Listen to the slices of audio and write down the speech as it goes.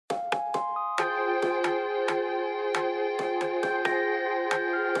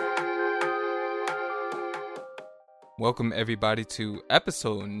Welcome everybody to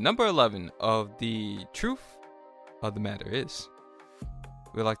episode number 11 of The Truth of the Matter Is.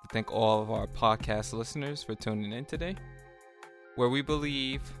 We'd like to thank all of our podcast listeners for tuning in today, where we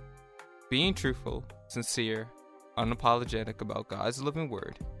believe being truthful, sincere, unapologetic about God's living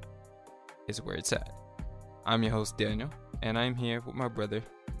word is where it's at. I'm your host, Daniel, and I'm here with my brother,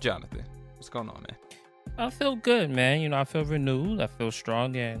 Johnathan. What's going on, man? I feel good, man. I feel renewed. I feel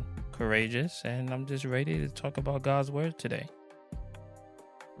strong and courageous, and I'm just ready to talk about God's word today.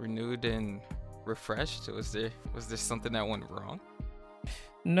 Renewed and refreshed? Was there something that went wrong?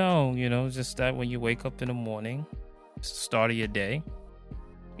 No, just that when you wake up in the morning, it's the start of your day,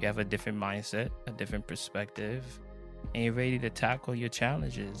 you have a different mindset, a different perspective, and you're ready to tackle your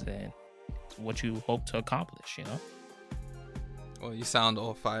challenges and what you hope to accomplish, Well, you sound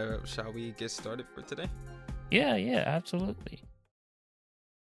all fired up. Shall we get started for today? Yeah, absolutely.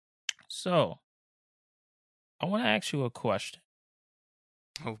 So, I want to ask you a question.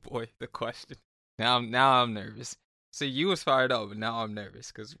 Oh boy, the question. Now I'm nervous. See, you was fired up, but now I'm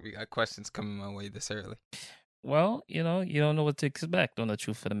nervous because we got questions coming my way this early. Well, you don't know what to expect on The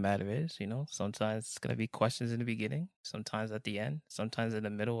Truth of the Matter Is. Sometimes it's going to be questions in the beginning, sometimes at the end, sometimes in the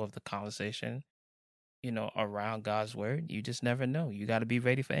middle of the conversation, around God's word. You just never know. You got to be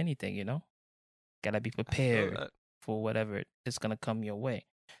ready for anything, Got to be prepared for whatever is going to come your way.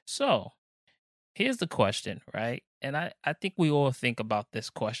 So, here's the question, right? And I think we all think about this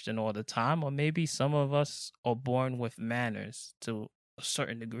question all the time, or maybe some of us are born with manners to a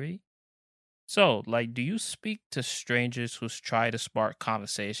certain degree. So, do you speak to strangers who try to spark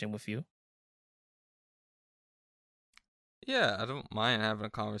conversation with you? Yeah, I don't mind having a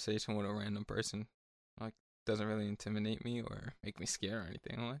conversation with a random person. Doesn't really intimidate me or make me scared or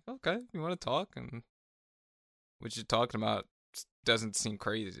anything. I'm like, okay, you want to talk, and what you're talking about doesn't seem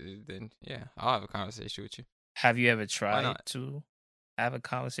crazy, then yeah, I'll have a conversation with you. Have you ever tried to have a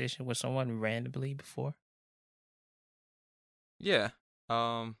conversation with someone randomly before? Yeah.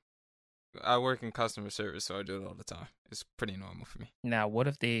 I work in customer service, so I do it all the time. It's pretty normal for me. Now, what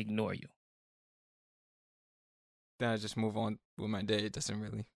if they ignore you? Then I just move on with my day. It doesn't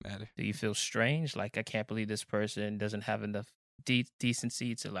really matter. Do you feel strange? I can't believe this person doesn't have enough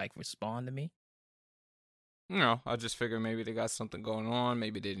decency to respond to me? No, I just figure maybe they got something going on.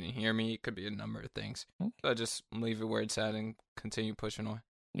 Maybe they didn't hear me. It could be a number of things. Okay. So I just leave it where it's at and continue pushing on.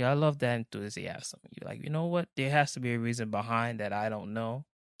 Yeah, I love that enthusiasm. You're like, you know what? There has to be a reason behind that I don't know.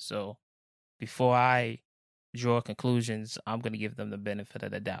 So before I draw conclusions, I'm going to give them the benefit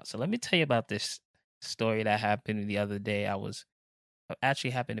of the doubt. So let me tell you about this story that happened the other day. Actually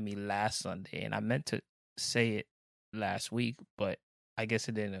happened to me last Sunday, and I meant to say it last week, but I guess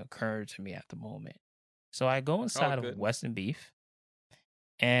it didn't occur to me at the moment. So I go inside of Western Beef,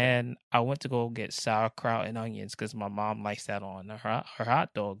 and I went to go get sauerkraut and onions because my mom likes that on her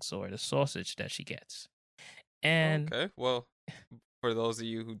hot dogs or the sausage that she gets. And okay, well, for those of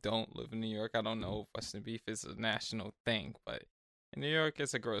you who don't live in New York, I don't know if Western Beef is a national thing, but in New York,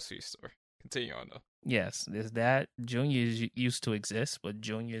 it's a grocery store. Continue on, though. Yes, there's that. Junior's used to exist, but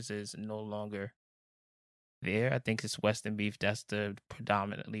Junior's is no longer there. I think it's Western Beef. That's the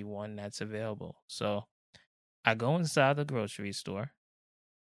predominantly one that's available. So I go inside the grocery store,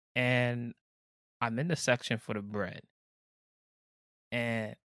 and I'm in the section for the bread.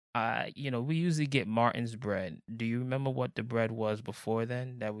 And we usually get Martin's bread. Do you remember what the bread was before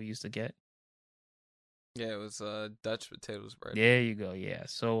then that we used to get? Yeah, it was Dutch potatoes bread. There you go. Yeah.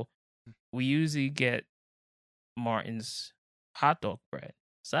 So we usually get Martin's hot dog bread.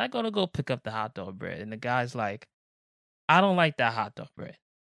 So I go pick up the hot dog bread, and the guy's like, I don't like that hot dog bread.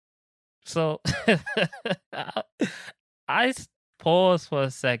 So I pause for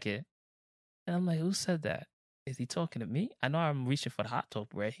a second, and I'm like, who said that? Is he talking to me? I know I'm reaching for the hot dog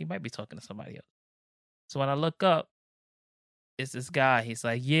bread. He might be talking to somebody else. So when I look up, it's this guy. He's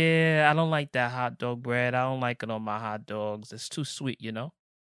like, yeah, I don't like that hot dog bread. I don't like it on my hot dogs. It's too sweet,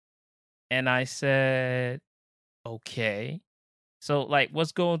 And I said, okay. So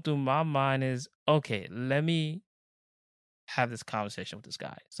what's going through my mind is, okay, let me have this conversation with this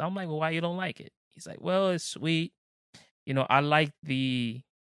guy. So I'm like, well, why you don't like it? He's like, well, it's sweet. I like the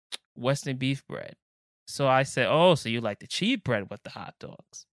Western Beef bread. So I said, oh, so you like the cheap bread with the hot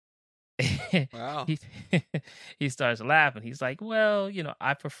dogs? Wow. He starts laughing. He's like, well,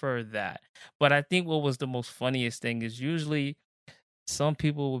 I prefer that. But I think what was the most funniest thing is usually some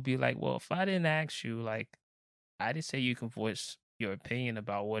people would be like, well, if I didn't ask you, I didn't say you can voice your opinion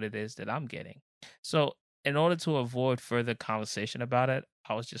about what it is that I'm getting. So in order to avoid further conversation about it,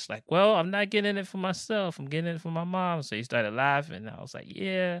 I was just like, well, I'm not getting it for myself. I'm getting it for my mom. So he started laughing. I was like,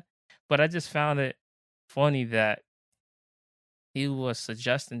 yeah. But I just found it funny that he was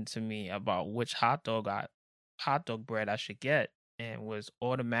suggesting to me about which hot dog bread I should get, and was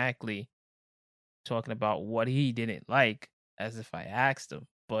automatically talking about what he didn't like as if I asked him.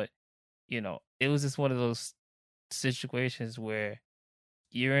 But, it was just one of those situations where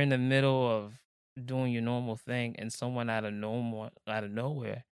you're in the middle of doing your normal thing and someone out of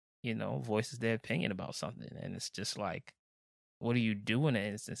nowhere, voices their opinion about something. And it's just like, what do you do in an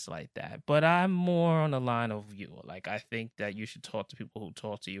instance like that? But I'm more on the line of you. Like, I think that you should talk to people who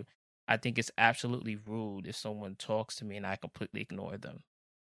talk to you. I think it's absolutely rude if someone talks to me and I completely ignore them.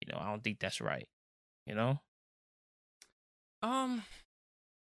 I don't think that's right. You know? Um,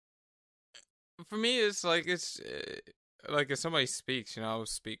 for me, it's like if somebody speaks, I'll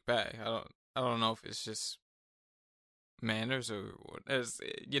speak back. I don't know if it's just manners or what.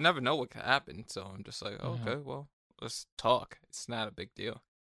 You never know what could happen. So I'm just like, Mhm. okay, well, let's talk. It's not a big deal.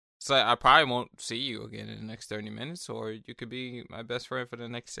 So I probably won't see you again in the next 30 minutes, or you could be my best friend for the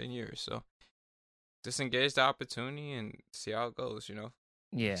next 10 years. So just engage the opportunity and see how it goes.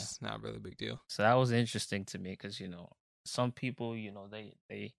 Yeah. It's not really a big deal. So that was interesting to me because, some people,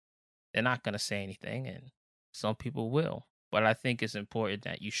 they're not going to say anything, and some people will. But I think it's important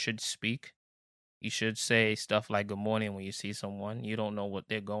that you should speak. You should say stuff like good morning when you see someone. You don't know what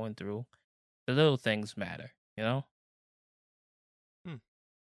they're going through. The little things matter, you know? Hmm.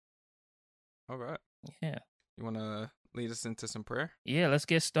 All right. Yeah. You want to lead us into some prayer? Yeah, let's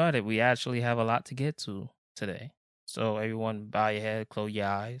get started. We actually have a lot to get to today. So, everyone, bow your head, close your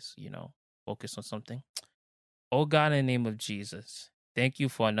eyes, focus on something. Oh God, in the name of Jesus, thank you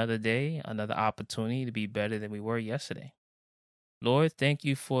for another day, another opportunity to be better than we were yesterday. Lord, thank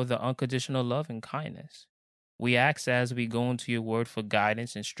you for the unconditional love and kindness. We ask as we go into your word for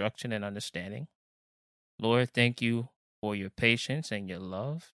guidance, instruction, and understanding. Lord, thank you for your patience and your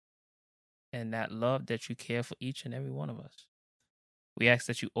love, and that love that you care for each and every one of us. We ask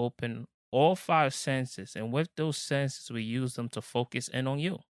that you open all five senses, and with those senses, we use them to focus in on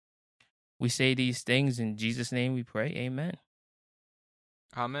you. We say these things in Jesus' name we pray. Amen.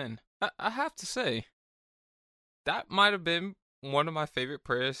 Amen. I have to say, that might have been one of my favorite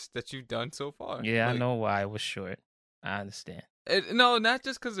prayers that you've done so far. Yeah, I know why it was short. I understand. No, not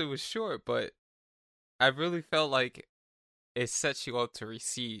just because it was short, but I really felt like it sets you up to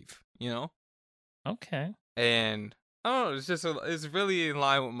receive. Okay. And I don't know, it's really in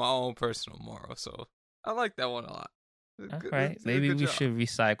line with my own personal moral, so I like that one a lot. All Good, right. a Maybe good we job. should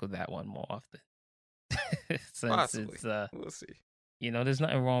recycle that one more often. Since Possibly, it's we'll see. there's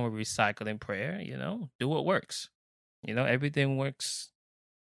nothing wrong with recycling prayer, do what works. Everything works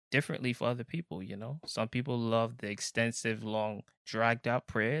differently for other people. Some people love the extensive, long, dragged out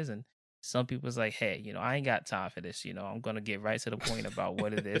prayers, and some people's like, hey, I ain't got time for this. I'm gonna get right to the point about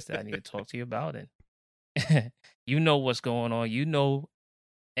what it is that I need to talk to you about, and you know what's going on. You know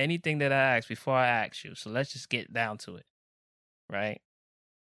anything that I ask before I ask you. So let's just get down to it, right?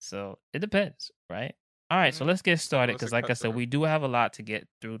 So it depends, right? All right, so let's get Some of started us because, are like I said, cutthroat. we do have a lot to get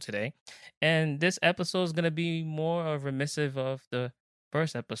through today. And this episode is going to be more remissive of the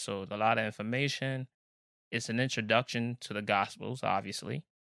first episode. A lot of information. It's an introduction to the Gospels, obviously.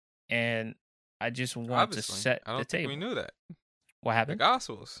 And I just want to Obviously, set I the don't think we table. knew that. What The happened?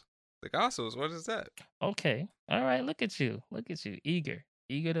 Gospels. The Gospels. What is that? Okay. All right, look at you. Look at you. Eager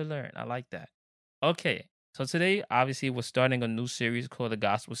to learn. I like that. Okay. So today, obviously, we're starting a new series called the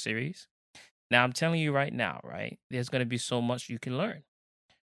Gospel Series. Now, I'm telling you right now, right? There's going to be so much you can learn.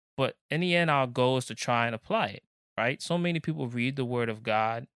 But in the end, our goal is to try and apply it, right? So many people read the word of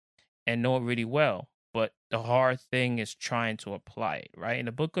God and know it really well, but the hard thing is trying to apply it, right? In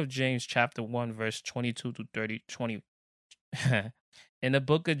the book of James, chapter 1, verse 22 to 30, 20. In the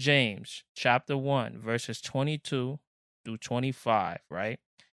book of James, chapter 1, verses 22 through 25, right?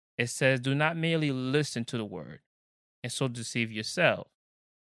 It says, do not merely listen to the word and so deceive yourself.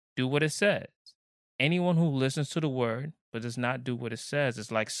 Do what it says. Anyone who listens to the word but does not do what it says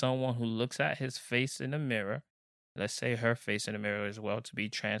is like someone who looks at his face in the mirror, let's say her face in the mirror as well to be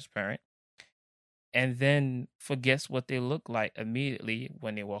transparent, and then forgets what they look like immediately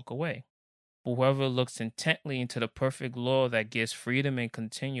when they walk away. But whoever looks intently into the perfect law that gives freedom and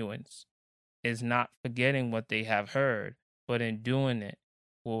continuance is not forgetting what they have heard, but in doing it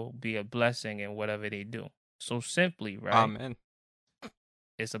will be a blessing in whatever they do. So simply, right? Amen.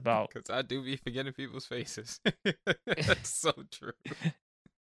 It's about Because I do be forgetting people's faces. That's so true.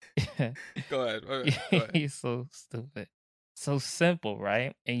 Go ahead. Go ahead. He's so stupid. So simple,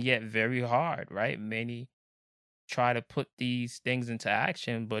 right? And yet very hard, right? Many try to put these things into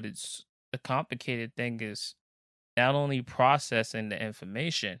action, but it's the complicated thing is not only processing the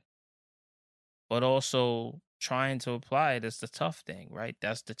information, but also trying to apply it is the tough thing, right?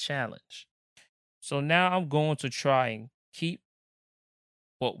 That's the challenge. So now I'm going to try and keep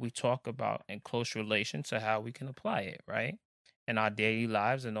what we talk about in close relation to how we can apply it, right? In our daily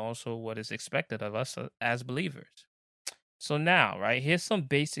lives and also what is expected of us as believers. So now, right, here's some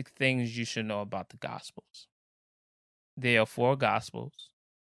basic things you should know about the Gospels. There are 4 Gospels,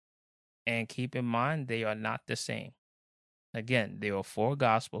 and keep in mind they are not the same. Again, there are 4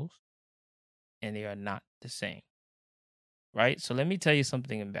 Gospels, and they are not the same, right? So let me tell you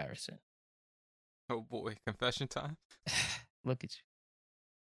something embarrassing. Oh boy, confession time. Look at you.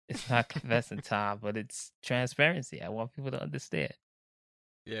 It's not confessing time, but it's transparency. I want people to understand.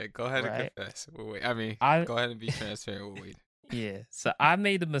 Yeah, go ahead and Right? confess. We'll wait. I mean, I go ahead and be transparent. We'll wait. Yeah. So I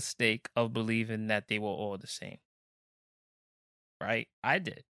made the mistake of believing that they were all the same. Right? I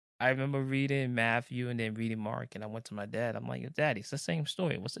did. I remember reading Matthew and then reading Mark, and I went to my dad. I'm like, "Yo, Daddy, it's the same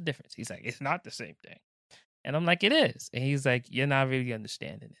story. What's the difference?" He's like, "It's not the same thing." And I'm like, "It is." And he's like, "You're not really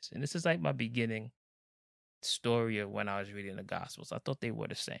understanding this." And this is like my beginning story of when I was reading the Gospels. I thought they were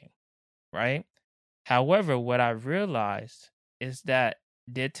the same. Right? However, what I realized is that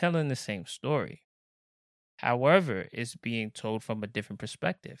they're telling the same story. However, it's being told from a different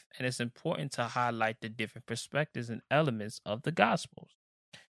perspective. And it's important to highlight the different perspectives and elements of the Gospels.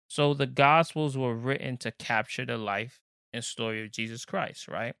 So the Gospels were written to capture the life and story of Jesus Christ,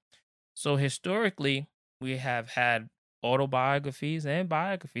 right? So historically, we have had autobiographies and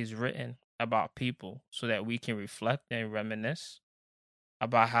biographies written about people so that we can reflect and reminisce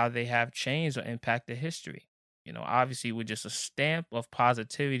about how they have changed or impacted history. Obviously, with just a stamp of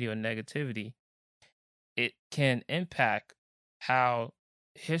positivity or negativity, it can impact how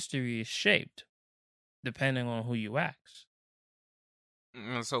history is shaped depending on who you ask.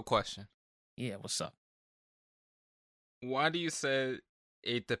 So, question. Yeah, what's up? Why do you say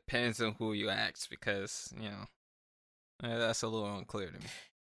it depends on who you ask? Because, that's a little unclear to me.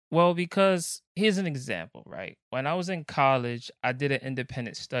 Well, because here's an example, right? When I was in college, I did an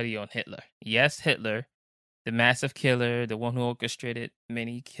independent study on Hitler. Yes, Hitler, the massive killer, the one who orchestrated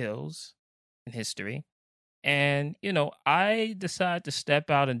many kills in history. And, I decided to step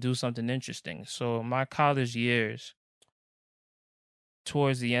out and do something interesting. So, my college years,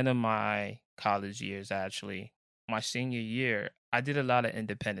 towards the end of my college years, actually, my senior year, I did a lot of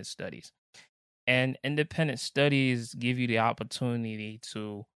independent studies. And independent studies give you the opportunity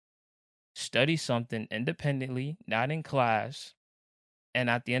to study something independently, not in class. And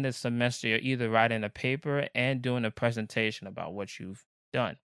at the end of the semester, you're either writing a paper and doing a presentation about what you've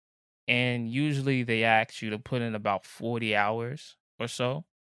done. And usually they ask you to put in about 40 hours or so.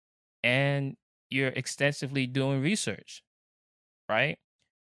 And you're extensively doing research, right?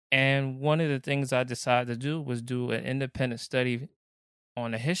 And one of the things I decided to do was do an independent study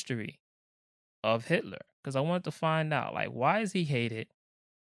on the history of Hitler because I wanted to find out, like, why is he hated?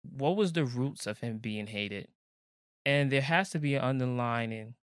 What was the roots of him being hated? And there has to be an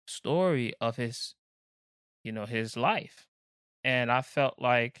underlying story of his life. And I felt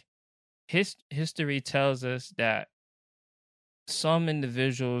like history tells us that some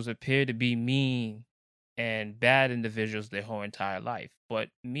individuals appear to be mean and bad individuals their whole entire life. But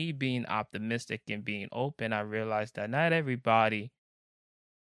me being optimistic and being open, I realized that not everybody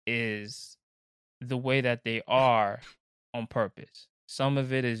is the way that they are on purpose. Some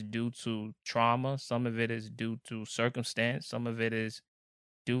of it is due to trauma, some of it is due to circumstance, some of it is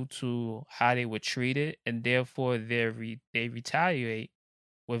due to how they were treated, and therefore they retaliate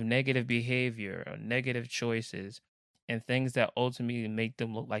with negative behavior or negative choices and things that ultimately make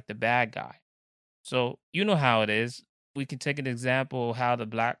them look like the bad guy. So you know how it is. We can take an example of how the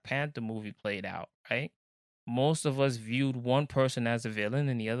Black Panther movie played out, right? Most of us viewed one person as a villain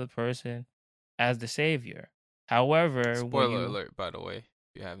and the other person as the savior. However, Spoiler alert, by the way, if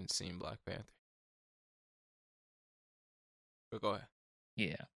you haven't seen Black Panther. But go ahead.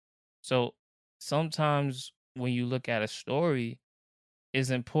 Yeah. So sometimes when you look at a story, it's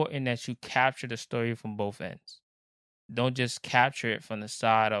important that you capture the story from both ends. Don't just capture it from the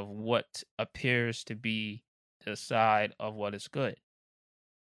side of what appears to be the side of what is good.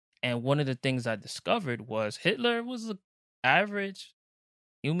 And one of the things I discovered was Hitler was an average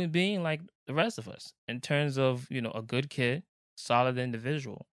human being like the rest of us in terms of, a good kid, solid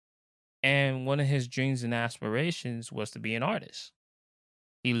individual. And one of his dreams and aspirations was to be an artist.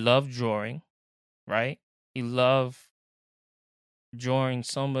 He loved drawing, right? He loved drawing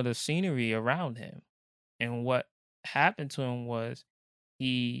some of the scenery around him. And what happened to him was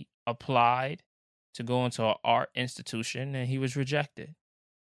he applied to go into an art institution and he was rejected.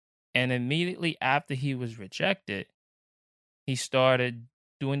 And immediately after he was rejected, he started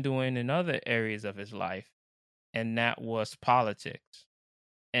doing in other areas of his life. and that was politics.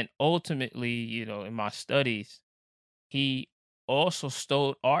 And ultimately, in my studies, he also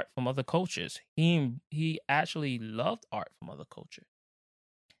stole art from other cultures. He actually loved art from other cultures,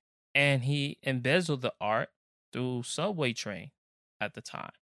 and he embezzled the art through subway train at the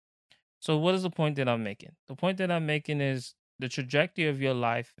time. So what is the point that I'm making? The point that I'm making is the trajectory of your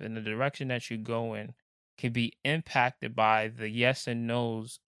life and the direction that you go in can be impacted by the yes and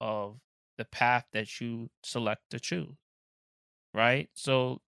no's of the path that you select to choose, right?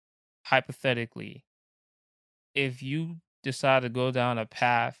 So hypothetically, if you decide to go down a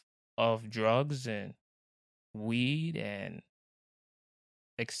path of drugs and weed and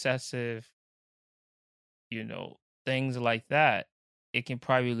excessive, things like that, it can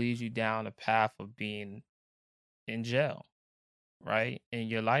probably lead you down a path of being in jail, right? And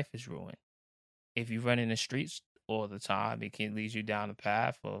your life is ruined. If you run in the streets all the time, it can lead you down a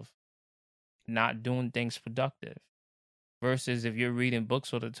path of not doing things productive. Versus if you're reading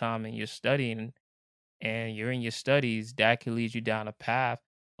books all the time and you're studying and you're in your studies, that can lead you down a path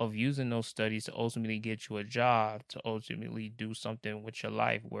of using those studies to ultimately get you a job, to ultimately do something with your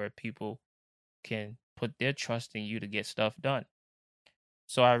life where people can put their trust in you to get stuff done.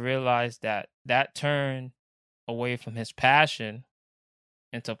 So I realized that that turn away from his passion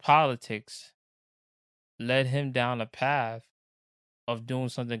into politics led him down a path of doing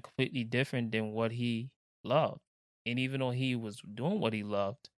something completely different than what he loved. And even though he was doing what he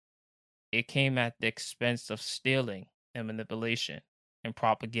loved, it came at the expense of stealing and manipulation and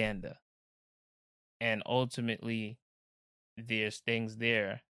propaganda. And ultimately, there's things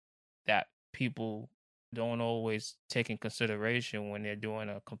there that people don't always take in consideration when they're doing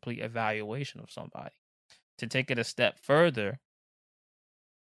a complete evaluation of somebody. To take it a step further,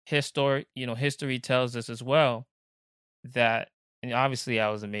 history tells us as well that, and obviously I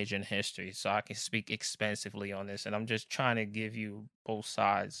was a major in history, so I can speak extensively on this, and I'm just trying to give you both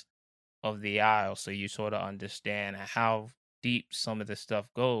sides of the aisle so you sort of understand how deep some of this stuff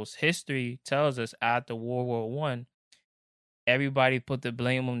goes. History tells us after World War One, everybody put the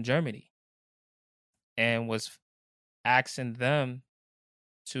blame on Germany and was asking them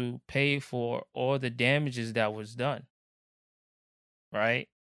to pay for all the damages that was done, right?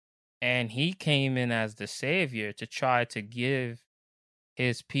 And he came in as the savior to try to give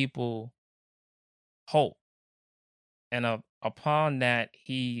his people hope. And upon that,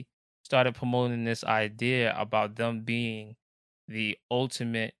 he started promoting this idea about them being the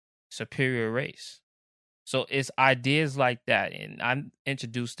ultimate superior race. So it's ideas like that. And I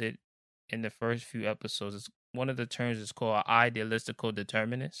introduced it in the first few episodes. One of the terms is called idealistical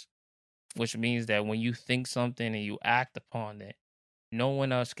determinist, which means that when you think something and you act upon it, no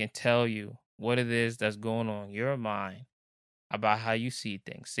one else can tell you what it is that's going on in your mind about how you see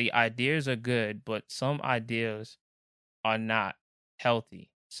things. See, ideas are good, but some ideas are not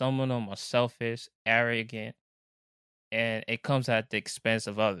healthy. Some of them are selfish, arrogant, and it comes at the expense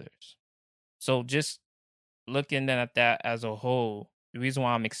of others. So just looking at that as a whole, the reason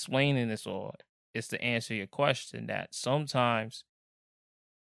why I'm explaining this all is to answer your question that sometimes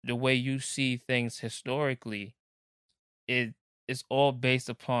the way you see things historically, it is all based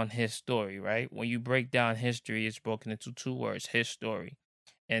upon his story, right? When you break down history, it's broken into two words, his story.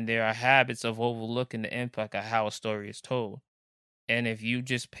 And there are habits of overlooking the impact of how a story is told. And if you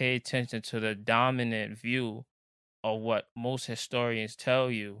just pay attention to the dominant view of what most historians tell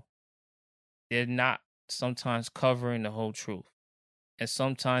you, they're not sometimes covering the whole truth. And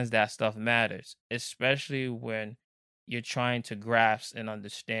sometimes that stuff matters, especially when you're trying to grasp and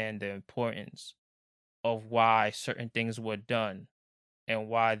understand the importance of why certain things were done and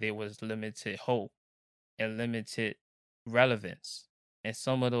why there was limited hope and limited relevance. And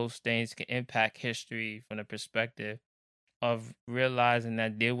some of those things can impact history from the perspective of realizing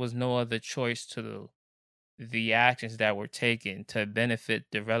that there was no other choice to the actions that were taken to benefit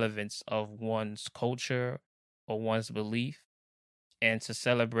the relevance of one's culture or one's belief and to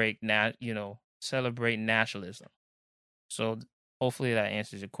celebrate nationalism. So hopefully that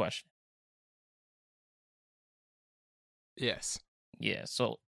answers your question. Yes. Yeah,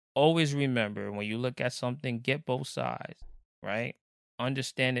 so always remember when you look at something, get both sides, right?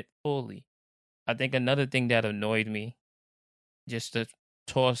 Understand it fully. I think another thing that annoyed me, just to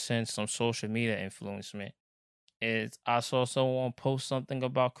toss in some social media influencement, is I saw someone post something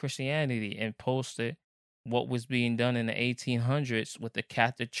about Christianity and posted what was being done in the 1800s with the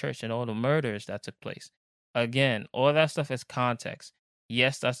Catholic Church and all the murders that took place. Again, all that stuff is context.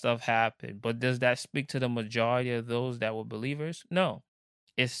 Yes, that stuff happened, but does that speak to the majority of those that were believers? No.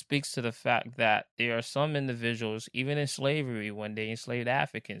 It speaks to the fact that there are some individuals, even in slavery, when they enslaved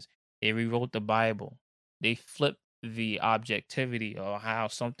Africans, they rewrote the Bible. they flip the objectivity or how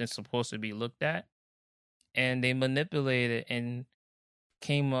something's supposed to be looked at, and they manipulated and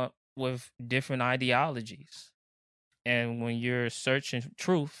came up with different ideologies. And when you're searching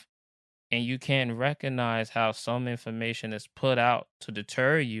truth and you can't recognize how some information is put out to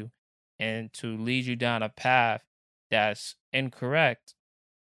deter you and to lead you down a path that's incorrect,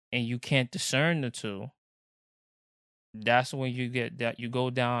 and you can't discern the two, that's when you go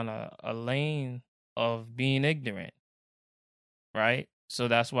down a lane of being ignorant, right? So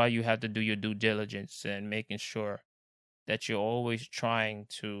that's why you have to do your due diligence and making sure that you're always trying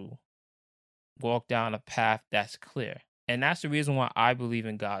to walk down a path that's clear. And that's the reason why I believe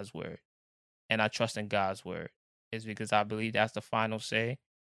in God's word and I trust in God's word, is because I believe that's the final say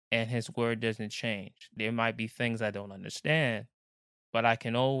and his word doesn't change. There might be things I don't understand, but I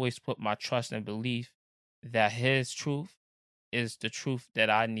can always put my trust and belief that his truth is the truth that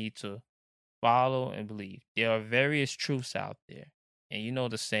I need to follow and believe. There are various truths out there. And you know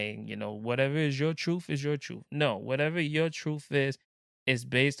the saying, whatever is your truth is your truth. No, whatever your truth is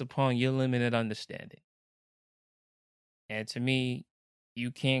based upon your limited understanding. And to me,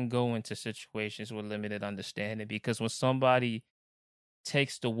 you can't go into situations with limited understanding, because when somebody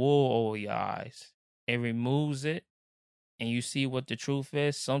takes the wool over your eyes and removes it and you see what the truth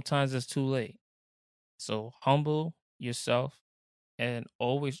is, sometimes it's too late. So humble yourself and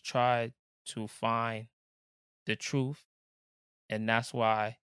always try to find the truth. And that's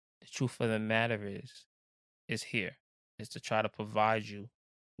why the truth of the matter is here, is to try to provide you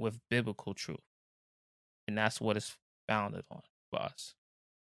with biblical truth. And that's what it's founded on for us.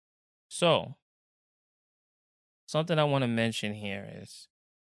 So, something I want to mention here is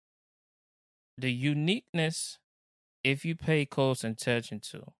the uniqueness, if you pay close attention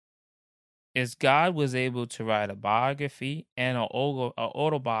to, is God was able to write a biography and an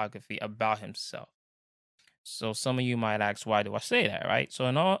autobiography about himself. So some of you might ask, why do I say that, right?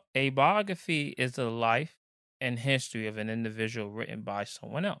 So a biography is the life and history of an individual written by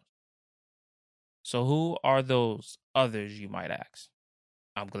someone else. So who are those others, you might ask?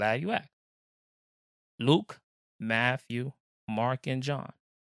 I'm glad you asked. Luke, Matthew, Mark, and John.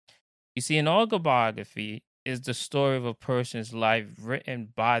 You see, an autobiography is the story of a person's life written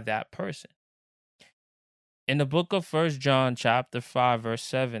by that person. In the book of 1 John chapter 5, verse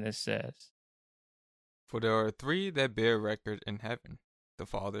 7, it says, For there are three that bear record in heaven, the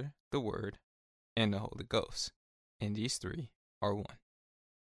Father, the Word, and the Holy Ghost. And these three are one.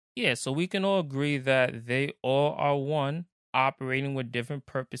 Yeah, so we can all agree that they all are one, operating with different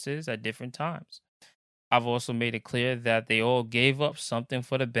purposes at different times. I've also made it clear that they all gave up something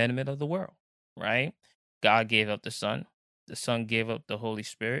for the betterment of the world, right? God gave up the Son gave up the Holy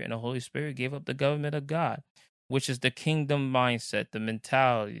Spirit, and the Holy Spirit gave up the government of God, which is the kingdom mindset, the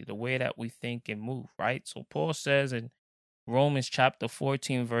mentality, the way that we think and move, right? So Paul says in Romans chapter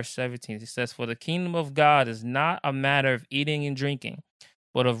 14, verse 17, he says, For the kingdom of God is not a matter of eating and drinking,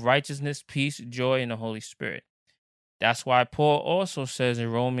 but of righteousness, peace, joy in the Holy Spirit. That's why Paul also says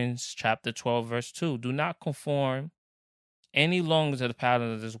in Romans chapter 12, verse 2, do not conform any longer to the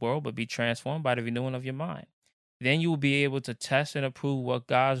pattern of this world, but be transformed by the renewing of your mind. Then you will be able to test and approve what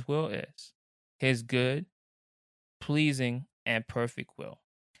God's will is, his good, pleasing, and perfect will.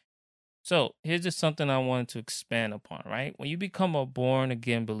 So here's just something I wanted to expand upon, right? When you become a born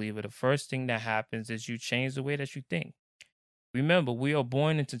again believer, the first thing that happens is you change the way that you think. Remember, we are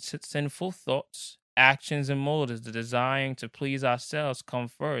born into sinful thoughts, actions, and motives. The desiring to please ourselves come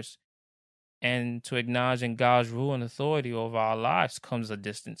first, and to acknowledging God's rule and authority over our lives comes a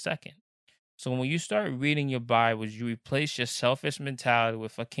distant second. So when you start reading your Bibles, you replace your selfish mentality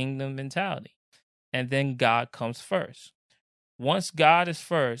with a kingdom mentality, and then God comes first. Once God is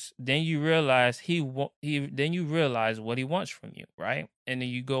first, then you realize then you realize what He wants from you, right? And then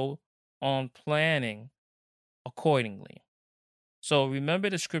you go on planning accordingly. So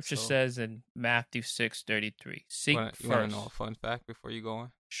remember the scripture says in Matthew 6:33, seek first. You want to know a fun fact before you go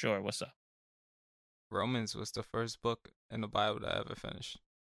on? Sure, what's up? Romans was the first book in the Bible that I ever finished.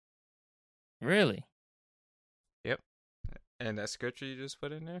 Really? Yep. And that scripture you just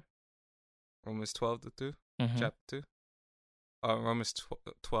put in there, Romans 12:2, chapter 2. Romans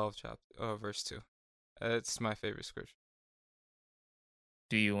 12, chapter verse 2. It's my favorite scripture.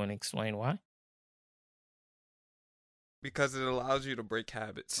 Do you want to explain why? Because it allows you to break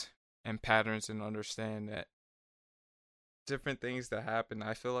habits and patterns and understand that different things that happen,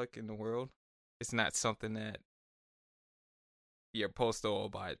 I feel like, in the world, it's not something that you're supposed to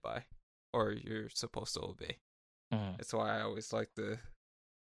abide by or you're supposed to obey. That's why I always like the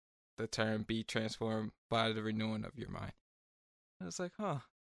term be transformed by the renewing of your mind. And it's like,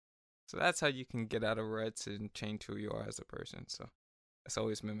 So that's how you can get out of ruts and change who you are as a person. So that's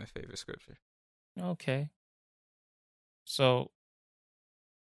always been my favorite scripture. Okay. So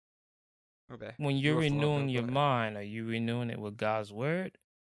Okay. when You you're were flowing, renewing bro. Go your ahead. mind, are you renewing it with God's word?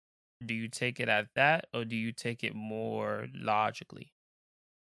 Do you take it at that, or do you take it more logically?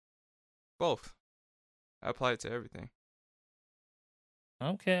 Both. I apply it to everything.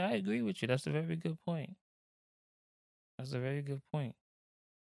 Okay, I agree with you. That's a very good point. That's a very good point.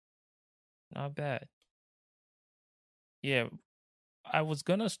 Not bad. Yeah, I was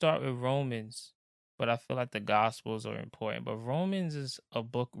gonna start with Romans, but I feel like the Gospels are important. But Romans is a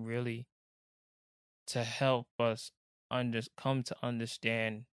book really to help us come to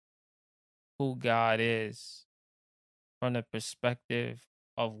understand who God is from the perspective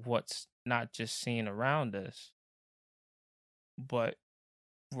of what's not just seen around us, but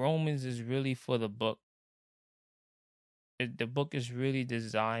Romans is really for the book. The book is really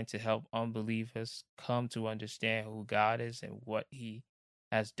designed to help unbelievers come to understand who God is and what He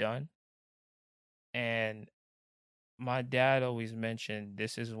has done. And my dad always mentioned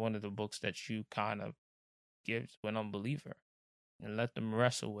this is one of the books that you kind of give to an unbeliever and let them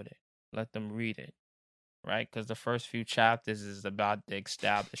wrestle with it, let them read it, right? Because the first few chapters is about the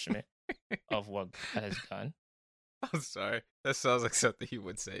establishment of what God has done. I'm sorry. That sounds like something he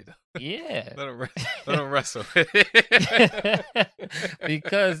would say, though. Yeah. Let him wrestle with it.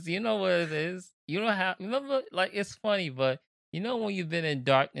 Because you know what it is? You know how, remember, like, it's funny, but you know when you've been in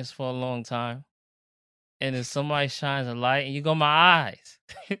darkness for a long time and then somebody shines a light and you go, my eyes.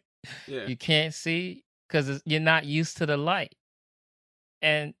 Yeah. You can't see because you're not used to the light.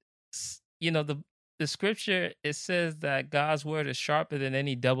 And, you know, the scripture, it says that God's word is sharper than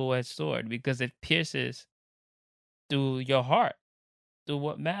any double-edged sword because it pierces through your heart, through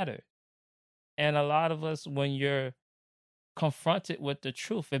what matters. And a lot of us, when you're confronted with the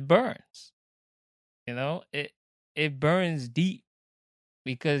truth, it burns. You know, it burns deep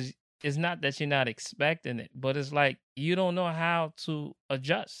because it's not that you're not expecting it, but it's like you don't know how to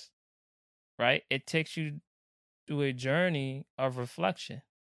adjust, right? It takes you through a journey of reflection.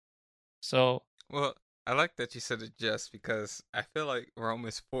 So, Well, I like that you said adjust because I feel like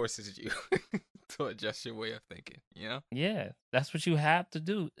Romans forces you to adjust your way of thinking, you know? yeah, that's what you have to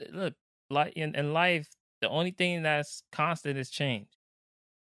do. Look, like in life, the only thing that's constant is change.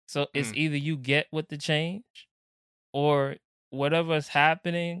 So it's Mm. either you get with the change or whatever's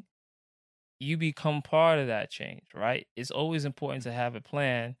happening, you become part of that change, right? It's always important to have a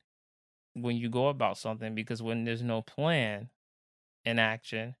plan when you go about something because when there's no plan in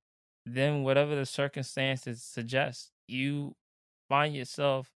action, then whatever the circumstances suggest, you find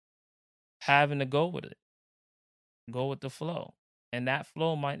yourself having to go with it, go with the flow. And that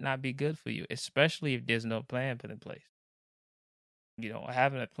flow might not be good for you, especially if there's no plan put in place. You know,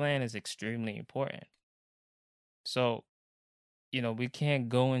 having a plan is extremely important. So, you know, we can't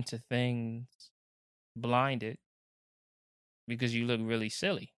go into things blinded because you look really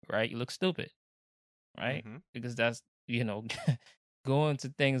silly, right? You look stupid, right? Mm-hmm. Because that's, you know, going to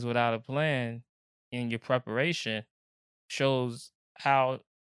things without a plan in your preparation shows how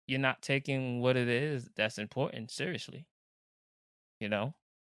you're not taking what it is that's important seriously, you know?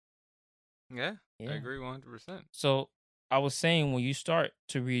 Yeah, I Yeah. agree 100%. So I was saying when you start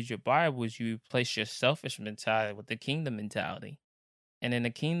to read your Bibles, you replace your selfish mentality with the kingdom mentality. And in the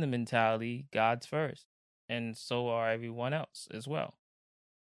kingdom mentality, God's first. And so are everyone else as well.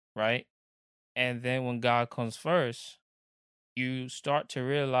 Right? And then when God comes first, you start to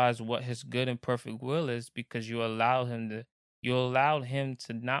realize what his good and perfect will is because you allowed him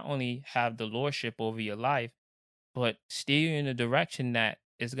to not only have the lordship over your life, but steer you in a direction that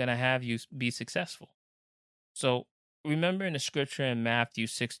is going to have you be successful. So remember in the scripture in Matthew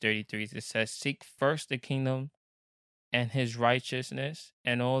 6:33, it says, seek first the kingdom and his righteousness,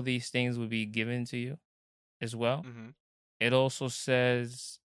 and all these things will be given to you as well. Mm-hmm. It also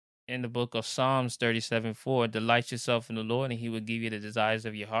says in the book of Psalms 37:4, delight yourself in the Lord and he will give you the desires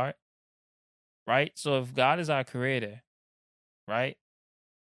of your heart. Right? So if God is our creator, right,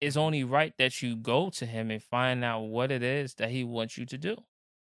 it's Mm-hmm. only right that you go to him and find out what it is that he wants you to do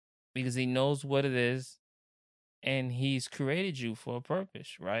because he knows what it is and he's created you for a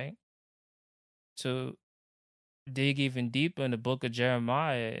purpose, right? To dig even deeper in the book of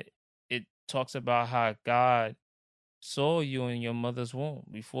Jeremiah, it talks about how God saw you in your mother's womb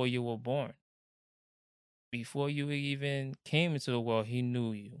before you were born. Before you even came into the world, he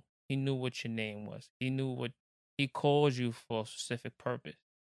knew you. He knew what your name was. He called you for a specific purpose.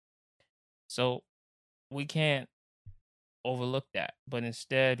 So we can't overlook that, but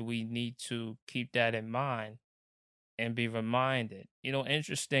instead we need to keep that in mind and be reminded. You know,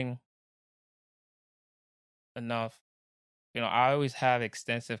 interesting. enough. I always have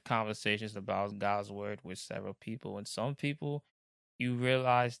extensive conversations about God's word with several people, and some people, you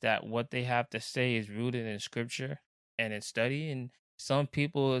realize that what they have to say is rooted in scripture and in study, and some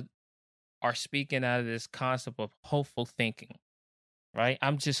people are speaking out of this concept of hopeful thinking, right?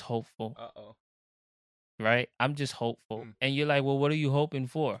 I'm just hopeful, Uh-oh. right? I'm just hopeful. And you're like, well, what are you hoping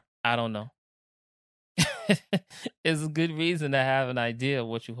for? I don't know. It's a good reason to have an idea of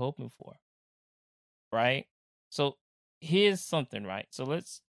what you're hoping for, right? So here's something, right? So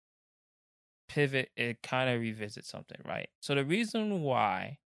let's pivot and kind of revisit something, right? So the reason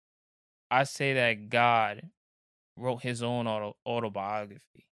why I say that God wrote his own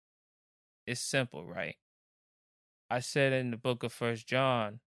autobiography is simple, right? I said in the book of First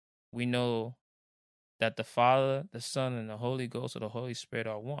John, we know that the Father, the Son, and the Holy Ghost or the Holy Spirit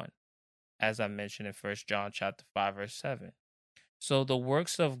are one, as I mentioned in First John chapter 5, verse 7. So the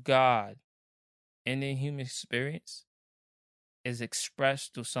works of God in the human experience is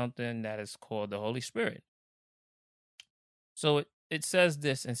expressed through something that is called the Holy Spirit. So it says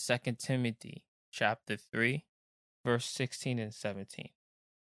this in 2 Timothy chapter 3, verse 16 and 17.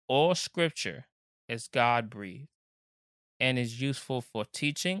 All scripture is God-breathed and is useful for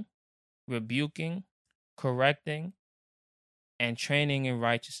teaching, rebuking, correcting, and training in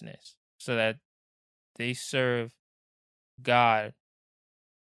righteousness, so that they serve God,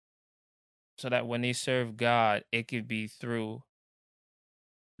 so that when they serve God, it could be through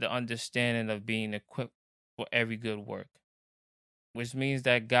the understanding of being equipped for every good work, which means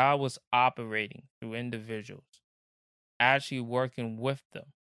that God was operating through individuals, actually working with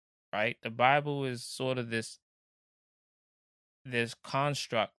them, right? The Bible is sort of this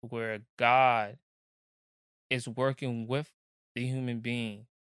construct where God is working with the human being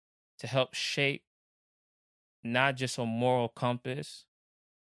to help shape not just a moral compass,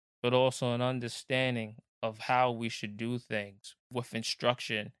 but also an understanding of how we should do things with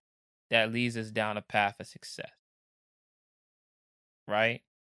instruction that leads us down a path of success. Right?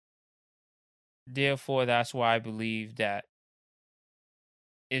 Therefore, that's why I believe that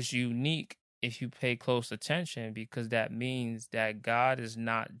it's unique if you pay close attention, because that means that God is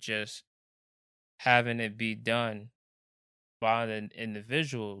not just having it be done by the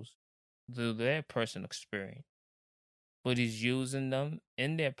individuals through their personal experience, but he's using them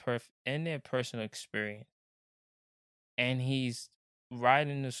in their personal experience, and he's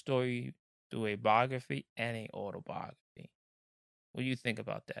writing the story through a biography and a autobiography. What do you think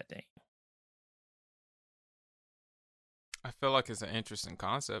about that, Dane? I feel like it's an interesting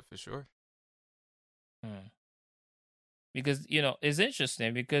concept for sure. Because, it's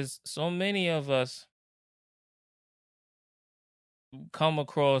interesting because so many of us come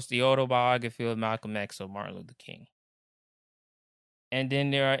across the autobiography of Malcolm X or Martin Luther King. And then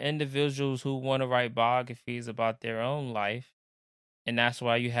there are individuals who want to write biographies about their own life, and that's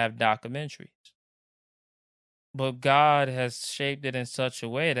why you have documentaries. But God has shaped it in such a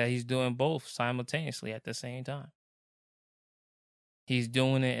way that he's doing both simultaneously at the same time. He's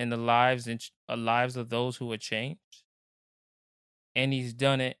doing it in the lives of those who were changed, and he's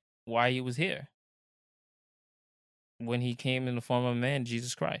done it while he was here, when he came in the form of a man,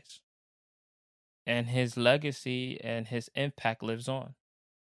 Jesus Christ. And his legacy and his impact lives on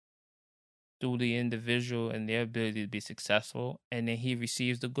through the individual and their ability to be successful. And then he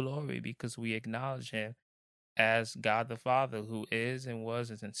receives the glory because we acknowledge him as God the Father, who is and was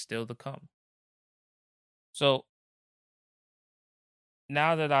and still to come. So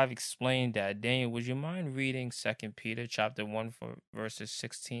now that I've explained that, Daniel, would you mind reading 2 Peter chapter 1 for verses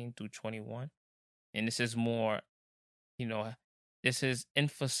 16 through 21? And this is more, this is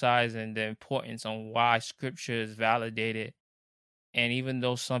emphasizing the importance on why scripture is validated. And even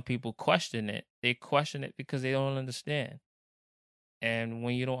though some people question it, they question it because they don't understand. And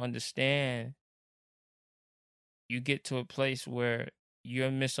when you don't understand, you get to a place where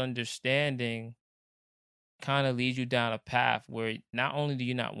your misunderstanding kind of leads you down a path where not only do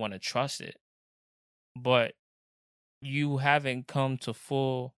you not want to trust it, but you haven't come to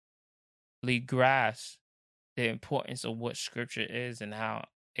fully grasp the importance of what scripture is and how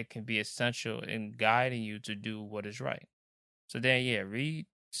it can be essential in guiding you to do what is right. So then, read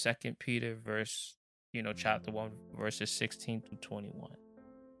 2 Peter chapter 1, verses 16 through 21.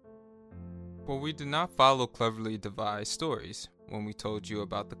 For we did not follow cleverly devised stories when we told you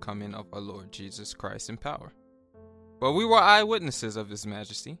about the coming of our Lord Jesus Christ in power. But we were eyewitnesses of his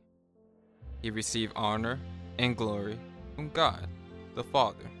majesty. He received honor and glory from God, the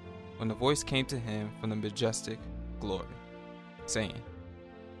Father, when the voice came to him from the majestic glory, saying,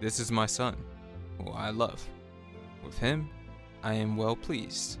 "This is my Son, whom I love. With him I am well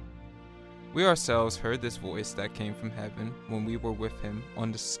pleased." We ourselves heard this voice that came from heaven when we were with him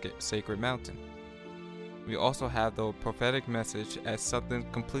on the sacred mountain. We also have the prophetic message as something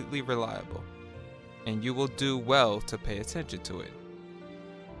completely reliable, and you will do well to pay attention to it,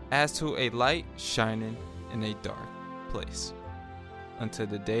 as to a light shining in a dark place, until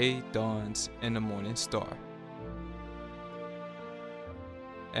the day dawns and the morning star,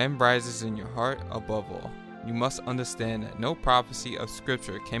 and rises in your heart above all. You must understand that no prophecy of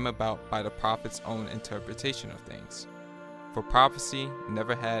Scripture came about by the prophet's own interpretation of things, for prophecy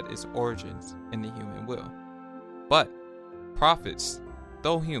never had its origins in the human will. But prophets,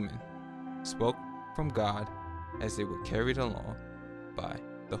 though human, spoke from God as they were carried along by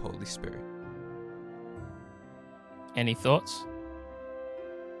the Holy Spirit. Any thoughts?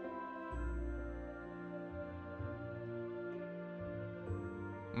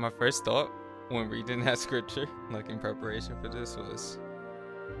 My first thought when reading that scripture, like in preparation for this, was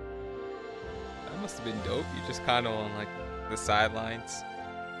that must have been dope. You just kind of on like the sidelines,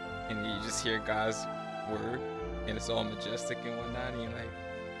 and you just hear God's word, and it's all majestic and whatnot, and you're like,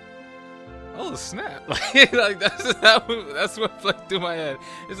 oh snap! like that's what played through my head.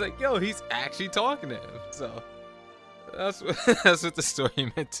 It's like, yo, he's actually talking to him. So that's what the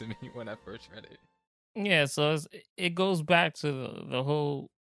story meant to me when I first read it. Yeah, so it goes back to the whole,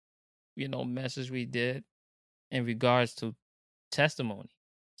 message we did in regards to testimony.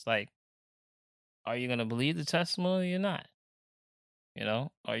 It's like, are you going to believe the testimony or not?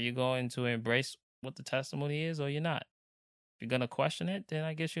 Are you going to embrace what the testimony is or you're not? If you're going to question it, then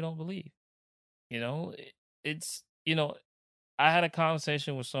I guess you don't believe. It's, I had a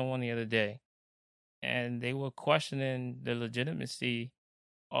conversation with someone the other day, and they were questioning the legitimacy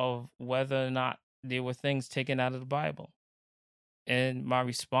of whether or not there were things taken out of the Bible. And my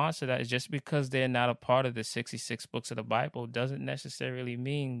response to that is, just because they're not a part of the 66 books of the Bible doesn't necessarily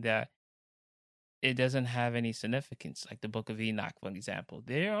mean that it doesn't have any significance. Like the Book of Enoch, for example.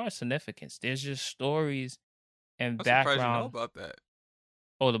 There are significance. There's just stories and I'm background. surprised you know about that.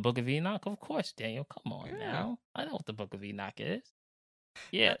 Oh, the Book of Enoch? Of course, Daniel. Come on now. I know what the Book of Enoch is.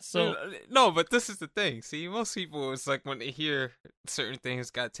 Yeah, so... No, but this is the thing. See, most people, it's like when they hear certain things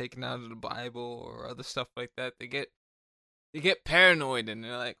got taken out of the Bible or other stuff like that, they get paranoid and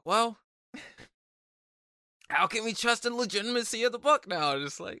they're like, well, how can we trust the legitimacy of the book now? And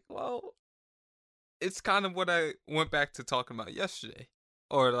it's like, well, it's kind of what I went back to talking about yesterday,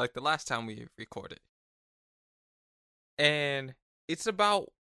 or like the last time we recorded. And it's about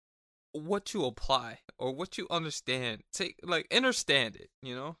what you apply or what you understand. Understand it,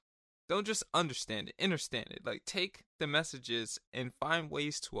 Don't just understand it, understand it. Like, take the messages and find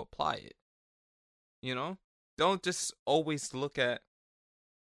ways to apply it, Don't just always look at,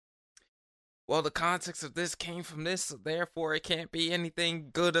 well, the context of this came from this, so therefore it can't be anything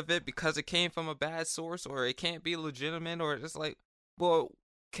good of it because it came from a bad source, or it can't be legitimate, or it's like, well,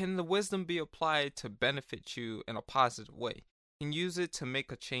 can the wisdom be applied to benefit you in a positive way? Can you use it to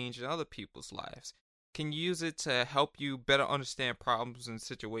make a change in other people's lives? Can you use it to help you better understand problems and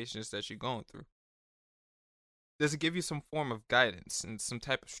situations that you're going through? Does it give you some form of guidance and some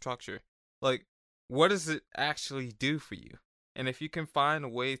type of structure? Like, what does it actually do for you? And if you can find a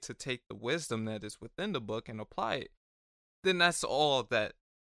way to take the wisdom that is within the book and apply it, then that's all that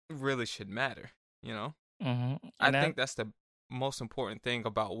really should matter, Mm-hmm. I think that's the most important thing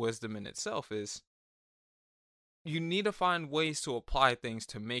about wisdom in itself is you need to find ways to apply things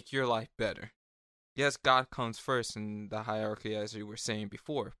to make your life better. Yes, God comes first in the hierarchy, as you were saying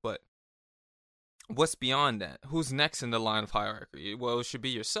before, but what's beyond that? Who's next in the line of hierarchy? Well, it should be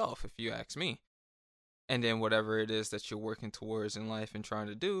yourself, if you ask me. And then whatever it is that you're working towards in life and trying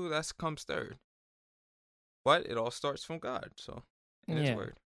to do, that comes third. But it all starts from God, so in His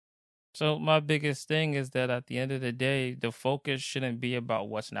word. So my biggest thing is that at the end of the day, the focus shouldn't be about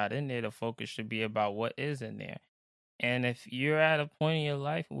what's not in there. The focus should be about what is in there. And if you're at a point in your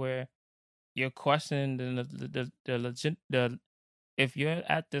life where you're questioning if you're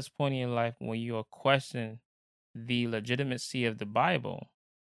at this point in your life when you are questioning the legitimacy of the Bible,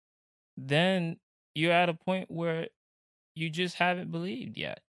 then you're at a point where you just haven't believed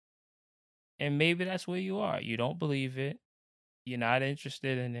yet. And maybe that's where you are. You don't believe it. You're not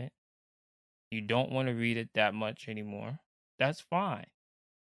interested in it. You don't want to read it that much anymore. That's fine.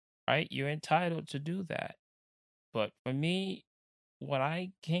 Right? You're entitled to do that. But for me, when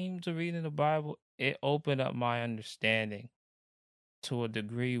I came to reading the Bible, it opened up my understanding to a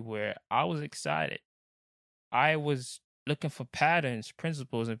degree where I was excited. I was looking for patterns,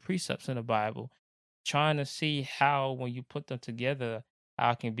 principles, and precepts in the Bible, trying to see how, when you put them together,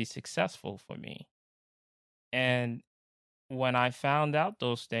 how it can be successful for me. And when I found out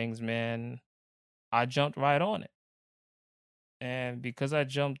those things, man, I jumped right on it. And because I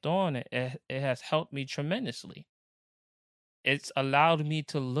jumped on it, it has helped me tremendously. It's allowed me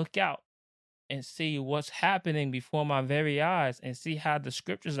to look out and see what's happening before my very eyes and see how the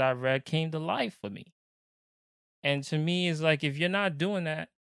scriptures I read came to life for me. And to me, it's like, if you're not doing that,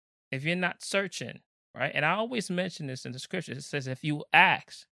 if you're not searching, right? And I always mention this in the scriptures. It says, if you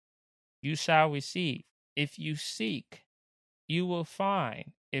ask, you shall receive. If you seek, you will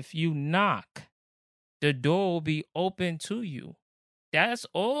find. If you knock, the door will be open to you. That's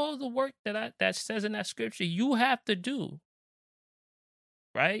all the work that says in that scripture you have to do,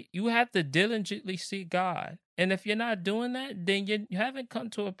 right? You have to diligently seek God. And if you're not doing that, then you haven't come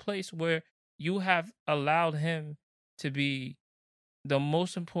to a place where you have allowed him to be the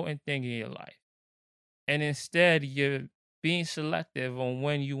most important thing in your life. And instead, you're being selective on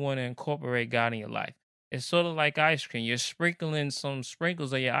when you want to incorporate God in your life. It's sort of like ice cream. You're sprinkling some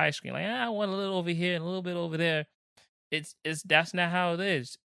sprinkles on your ice cream. Like, I want a little over here and a little bit over there. It's that's not how it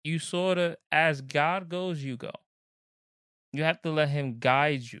is. You sort of, as God goes, you go. You have to let him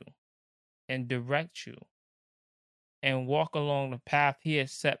guide you and direct you and walk along the path he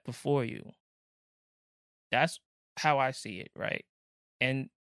has set before you. That's how I see it, right? And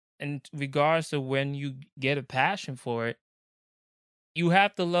in regards to when you get a passion for it, you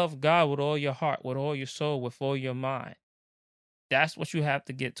have to love God with all your heart, with all your soul, with all your mind. That's what you have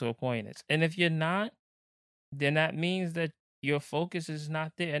to get to a point is. And if you're not, then that means that your focus is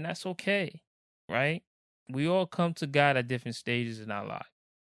not there, and that's okay, right? We all come to God at different stages in our life.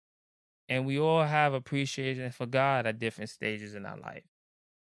 And we all have appreciation for God at different stages in our life.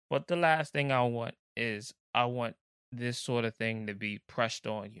 But the last thing I want is I want this sort of thing to be pressed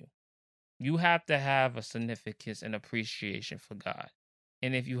on you. You have to have a significance and appreciation for God.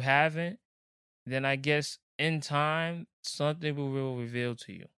 And if you haven't, then I guess in time, something will reveal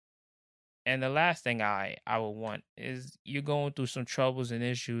to you. And the last thing I would want is you're going through some troubles and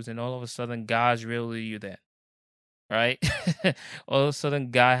issues, and all of a sudden, God's really you then, right? All of a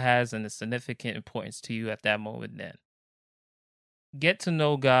sudden, God has a significant importance to you at that moment then. Get to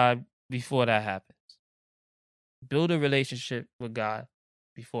know God before that happens. Build a relationship with God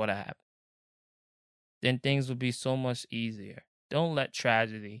before that happens. Then things will be so much easier. Don't let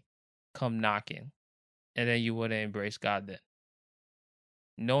tragedy come knocking, and then you wouldn't embrace God then.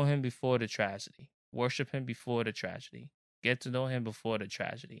 Know him before the tragedy. Worship him before the tragedy. Get to know him before the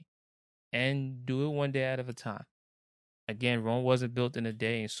tragedy. And do it one day at a time. Again, Rome wasn't built in a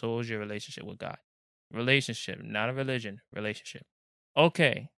day, and so is your relationship with God. Relationship, not a religion. Relationship.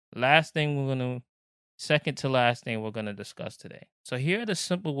 Okay, second to last thing we're going to discuss today. So here are the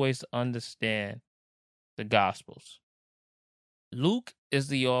simple ways to understand the Gospels. Luke is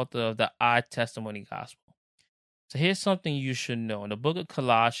the author of the I Testimony Gospel. So here's something you should know. In the book of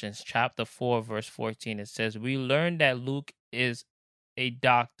Colossians, chapter 4, verse 14, it says, we learned that Luke is a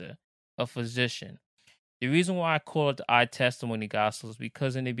doctor, a physician. The reason why I call it the I Testimony Gospel is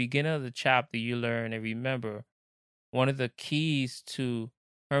because in the beginning of the chapter, you learn and remember one of the keys to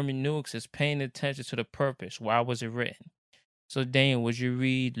hermeneutics is paying attention to the purpose. Why was it written? So, Daniel, would you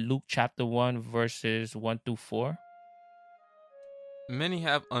read Luke chapter 1, verses 1 through 4? Many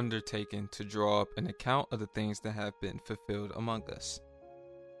have undertaken to draw up an account of the things that have been fulfilled among us,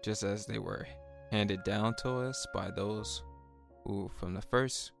 just as they were handed down to us by those who from the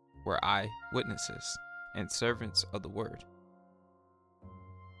first were eyewitnesses and servants of the word.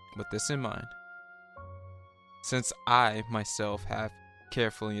 With this in mind, since I myself have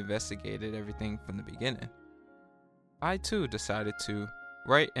carefully investigated everything from the beginning, I too decided to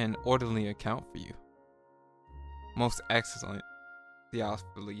write an orderly account for you, most excellent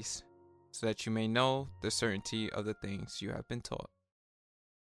Theophilus, so that you may know the certainty of the things you have been taught.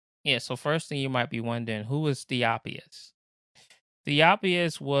 Yeah, so first thing you might be wondering, who is Theophilus?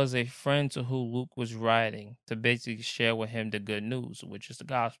 Theophilus was a friend to who Luke was writing to basically share with him the good news, which is the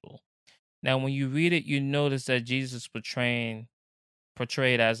gospel. Now, when you read it, you notice that Jesus portrayed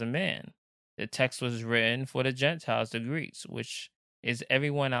as a man. The text was written for the Gentiles, the Greeks, which is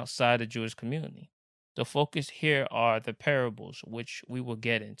everyone outside the Jewish community. The focus here are the parables, which we will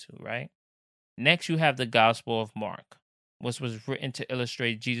get into, right? Next, you have the Gospel of Mark, which was written to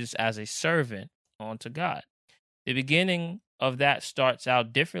illustrate Jesus as a servant unto God. The beginning of that starts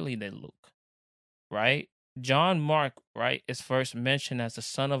out differently than Luke, right? John Mark, right, is first mentioned as the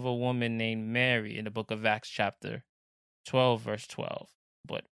son of a woman named Mary in the book of Acts chapter 12, verse 12.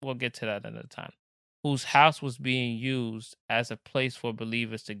 But we'll get to that another time. Whose house was being used as a place for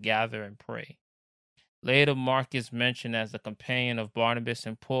believers to gather and pray. Later, Mark is mentioned as the companion of Barnabas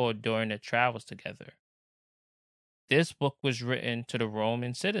and Paul during their travels together. This book was written to the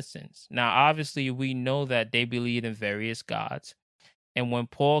Roman citizens. Now, obviously, we know that they believed in various gods. And when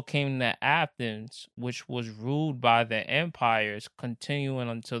Paul came to Athens, which was ruled by the empires continuing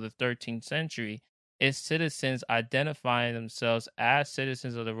until the 13th century, its citizens identifying themselves as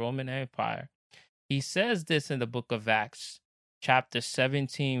citizens of the Roman Empire. He says this in the book of Acts, chapter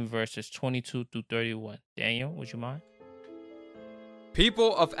 17, verses 22 through 31. Daniel, would you mind?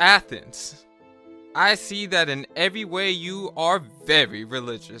 People of Athens, I see that in every way you are very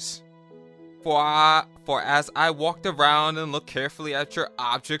religious. For as I walked around and looked carefully at your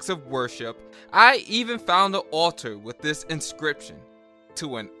objects of worship, I even found an altar with this inscription,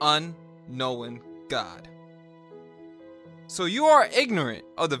 to an unknown God. So you are ignorant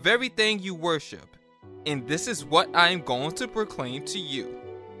of the very thing you worship, and this is what I am going to proclaim to you.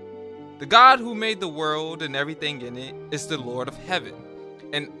 The God who made the world and everything in it is the Lord of heaven,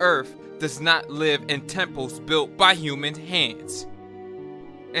 and earth does not live in temples built by human hands.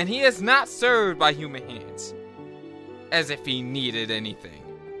 And he is not served by human hands, as if he needed anything.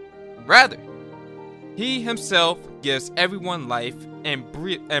 Rather, he himself gives everyone life and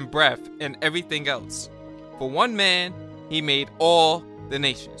breath and everything else. For one man, he made all the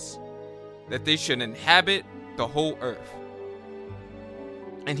nations, that they should inhabit the whole earth.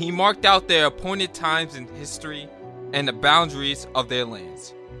 And he marked out their appointed times in history and the boundaries of their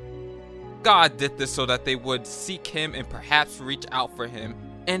lands. God did this so that they would seek him and perhaps reach out for him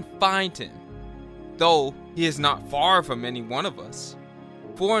and find him, though he is not far from any one of us.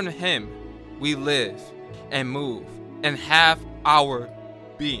 For in him we live and move and have our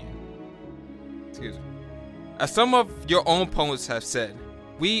being. Excuse me. As some of your own poets have said,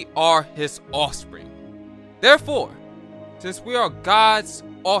 we are his offspring. Therefore, since we are God's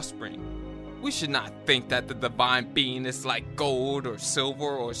offspring, we should not think that the divine being is like gold or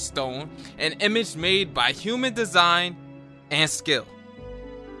silver or stone, an image made by human design and skill.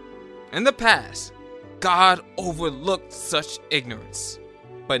 In the past, God overlooked such ignorance,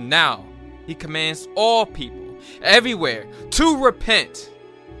 but now he commands all people everywhere to repent,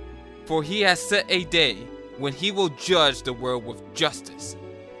 for he has set a day when he will judge the world with justice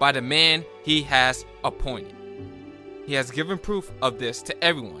by the man he has appointed. He has given proof of this to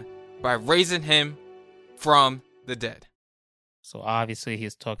everyone by raising him from the dead. So obviously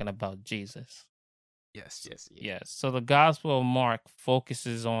he's talking about Jesus. Yes. So the Gospel of Mark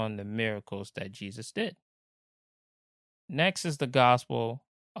focuses on the miracles that Jesus did. Next is the Gospel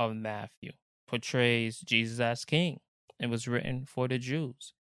of Matthew, portrays Jesus as king. It was written for the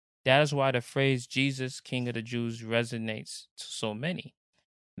Jews. That is why the phrase Jesus, King of the Jews, resonates to so many.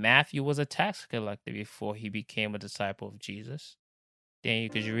 Matthew was a tax collector before he became a disciple of Jesus. Then you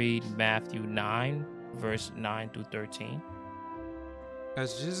could read Matthew 9, verse 9 through 13.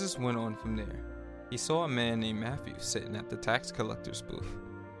 As Jesus went on from there, he saw a man named Matthew sitting at the tax collector's booth.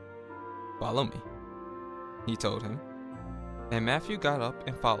 "Follow me," he told him. And Matthew got up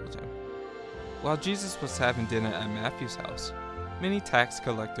and followed him. While Jesus was having dinner at Matthew's house, many tax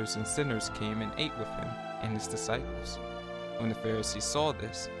collectors and sinners came and ate with him and his disciples. When the Pharisees saw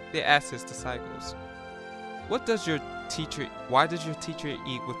this, they asked his disciples, why does your teacher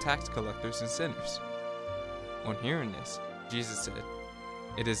eat with tax collectors and sinners? On hearing this, Jesus said,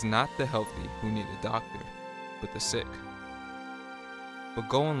 "It is not the healthy who need a doctor, but the sick. But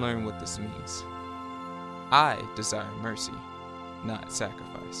go and learn what this means. I desire mercy, not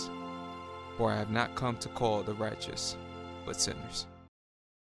sacrifice, for I have not come to call the righteous, but sinners."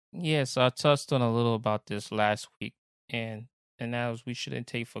 Yes, I touched on a little about this last week, and that was we shouldn't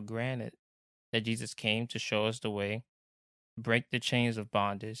take for granted that Jesus came to show us the way, break the chains of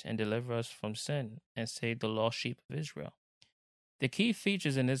bondage, and deliver us from sin, and save the lost sheep of Israel. The key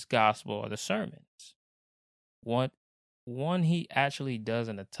features in this gospel are the sermons. One he actually does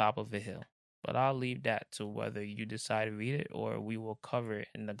on the top of a hill, but I'll leave that to whether you decide to read it or we will cover it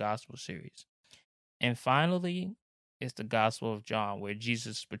in the gospel series. And finally, it's the Gospel of John, where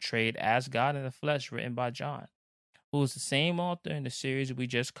Jesus is portrayed as God in the flesh, written by John, who is the same author in the series we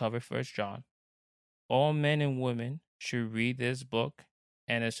just covered, 1 John. All men and women should read this book,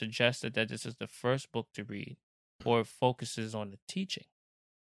 and it's suggested that this is the first book to read, or it focuses on the teaching.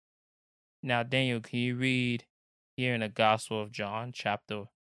 Now, Daniel, can you read here in the Gospel of John, chapter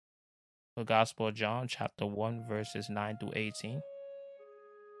 1, verses 9 through 18?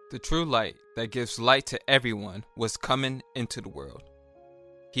 The true light that gives light to everyone was coming into the world.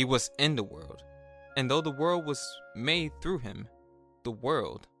 He was in the world, and though the world was made through him, the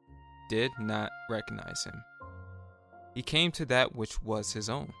world did not recognize him. He came to that which was his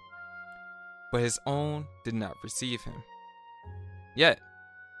own, but his own did not receive him. Yet,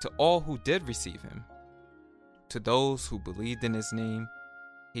 to all who did receive him, to those who believed in his name,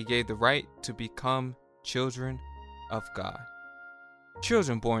 he gave the right to become children of God.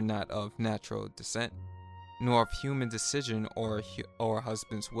 Children born not of natural descent, nor of human decision or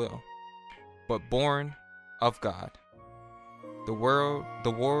husband's will, but born of God. The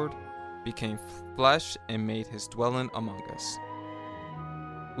Word became flesh and made his dwelling among us.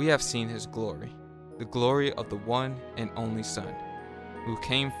 We have seen his glory, the glory of the one and only Son, who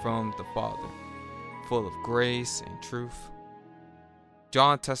came from the Father, full of grace and truth.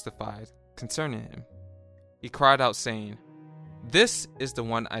 John testified concerning him. He cried out, saying, "This is the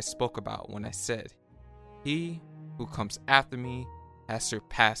one I spoke about when I said, 'He who comes after me has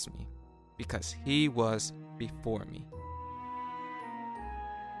surpassed me, because he was before me.'"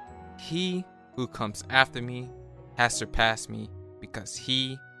 He who comes after me has surpassed me, because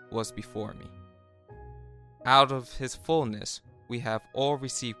he was before me. Out of his fullness we have all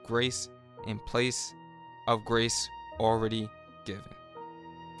received grace in place of grace already given.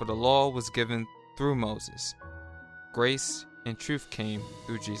 For the law was given through Moses. Grace and truth came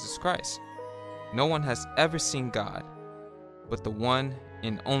through Jesus Christ. No one has ever seen God, but the one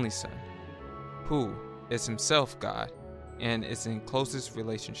and only Son, who is himself God and is in closest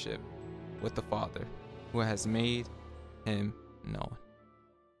relationship with the Father, who has made him known.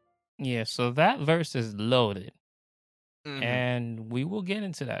 Yeah, so that verse is loaded, Mm-hmm. and we will get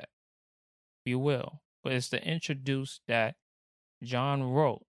into that. We will. But it's to introduce that John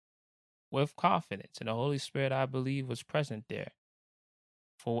wrote with confidence, and the Holy Spirit, I believe, was present there.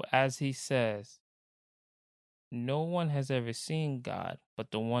 For as he says, no one has ever seen God but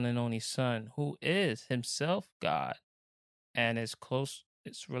the one and only Son, who is himself God, and his close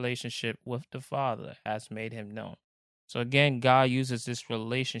relationship with the Father has made him known. So again, God uses this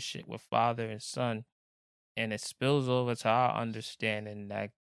relationship with Father and Son, and it spills over to our understanding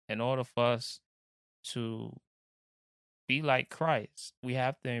that in order for us to be like Christ, we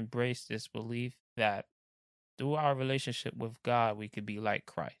have to embrace this belief that through our relationship with God, we could be like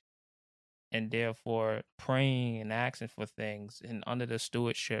Christ. And therefore, praying and asking for things and under the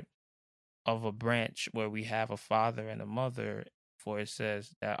stewardship of a branch where we have a father and a mother, for it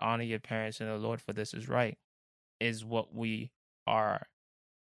says that honor your parents in the Lord, for this is right, is what we are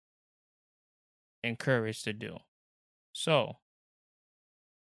encouraged to do. So,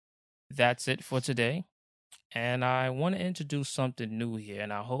 that's it for today. And I want to introduce something new here,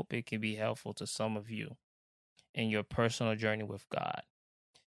 and I hope it can be helpful to some of you in your personal journey with God.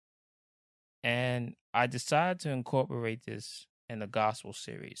 And I decided to incorporate this in the gospel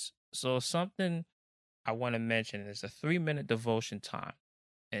series. So, something I want to mention is a 3-minute devotion time.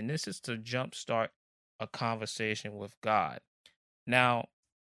 And this is to jumpstart a conversation with God. Now,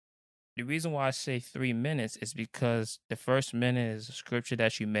 the reason why I say 3 minutes is because the first minute is a scripture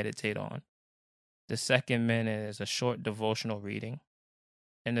that you meditate on. The second minute is a short devotional reading.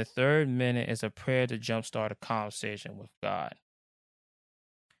 And the third minute is a prayer to jumpstart a conversation with God.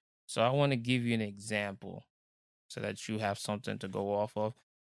 So I want to give you an example so that you have something to go off of.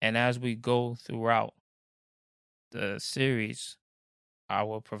 And as we go throughout the series, I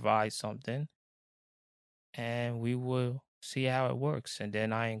will provide something and we will see how it works. And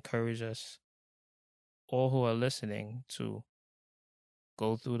then I encourage us, all who are listening, to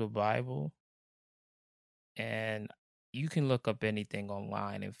go through the Bible, and you can look up anything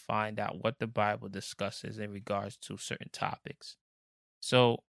online and find out what the Bible discusses in regards to certain topics.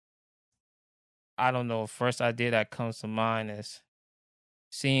 So I don't know, first idea that comes to mind is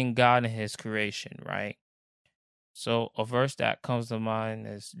seeing God in his creation, right? So a verse that comes to mind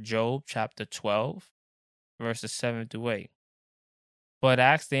is Job chapter 12, verses 7 through 8. But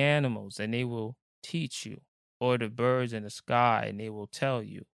ask the animals, and they will teach you, or the birds in the sky, and they will tell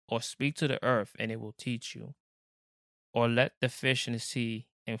you, or speak to the earth, and it will teach you, or let the fish in the sea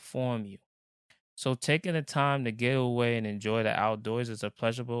inform you. So taking the time to get away and enjoy the outdoors is a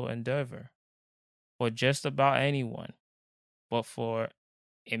pleasurable endeavor for just about anyone. But for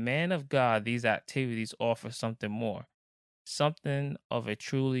a man of God, these activities offer something more, something of a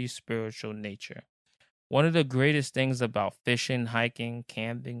truly spiritual nature. One of the greatest things about fishing, hiking,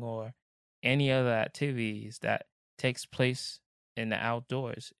 camping, or any other activities that takes place in the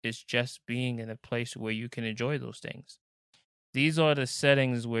outdoors is just being in a place where you can enjoy those things. These are the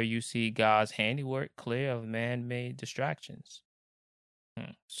settings where you see God's handiwork clear of man-made distractions.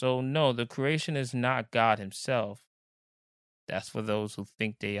 So no, the creation is not God himself. That's for those who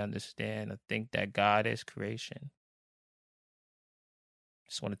think they understand or think that God is creation.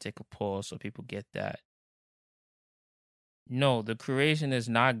 Just want to take a pause so people get that. No, the creation is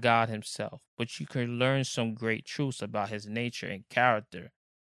not God himself, but you can learn some great truths about his nature and character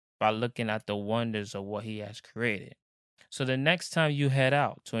by looking at the wonders of what he has created. So the next time you head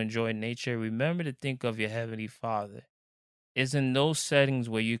out to enjoy nature, remember to think of your Heavenly Father. It's in those settings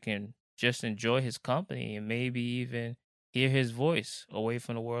where you can just enjoy his company and maybe even hear his voice away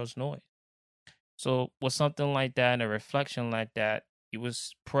from the world's noise. So with something like that and a reflection like that, you would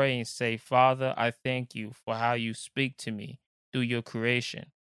pray and say, Father, I thank you for how you speak to me through your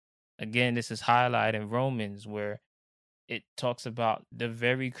creation. Again, this is highlighted in Romans where it talks about the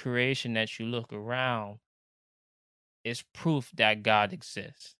very creation that you look around is proof that God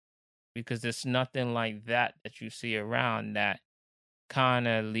exists. Because there's nothing like that you see around that kind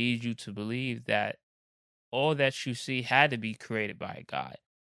of leads you to believe that all that you see had to be created by God.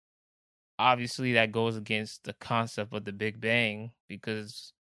 Obviously, that goes against the concept of the Big Bang,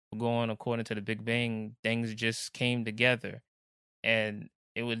 because going according to the Big Bang, things just came together and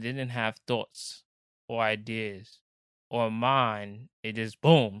didn't have thoughts or ideas or a mind. It just,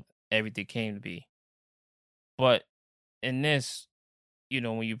 boom, everything came to be. But in this,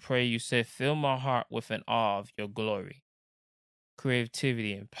 when you pray, you said, fill my heart with an awe of your glory,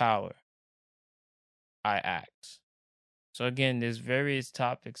 creativity, and power. I ask. So again, there's various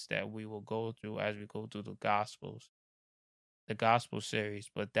topics that we will go through as we go through the gospel series,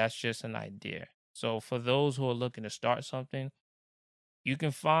 but that's just an idea. So for those who are looking to start something, you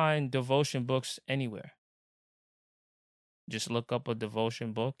can find devotion books anywhere. Just look up a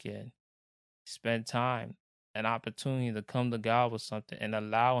devotion book and spend time, an opportunity to come to God with something and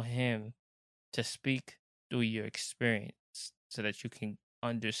allow him to speak through your experience so that you can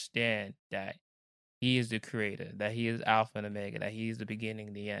understand that he is the creator, that he is Alpha and Omega, that he is the beginning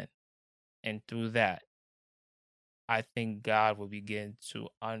and the end. And through that, I think God will begin to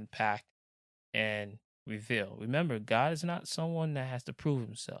unpack and reveal. Remember, God is not someone that has to prove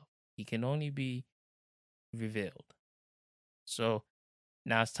himself. He can only be revealed. So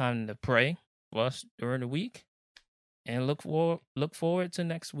now it's time to pray for us during the week and look forward to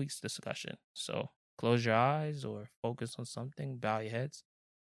next week's discussion. So close your eyes or focus on something, bow your heads.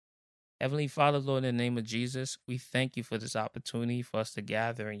 Heavenly Father, Lord, in the name of Jesus, we thank you for this opportunity for us to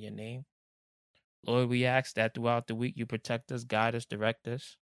gather in your name. Lord, we ask that throughout the week you protect us, guide us, direct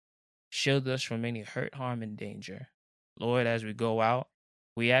us, shield us from any hurt, harm, and danger. Lord, as we go out,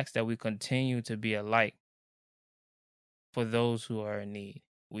 we ask that we continue to be a light for those who are in need.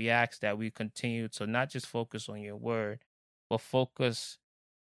 We ask that we continue to not just focus on your word, but focus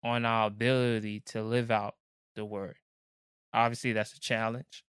on our ability to live out the word. Obviously, that's a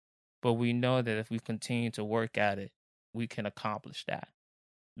challenge, but we know that if we continue to work at it, we can accomplish that.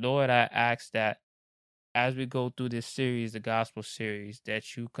 Lord, I ask that as we go through this series, the gospel series,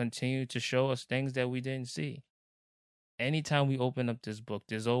 that you continue to show us things that we didn't see. Anytime we open up this book,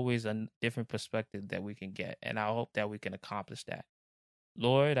 there's always a different perspective that we can get, and I hope that we can accomplish that.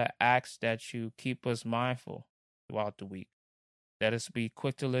 Lord, I ask that you keep us mindful throughout the week. Let us be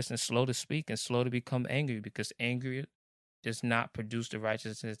quick to listen, slow to speak, and slow to become angry, because anger does not produce the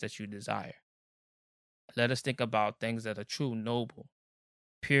righteousness that you desire. Let us think about things that are true, noble,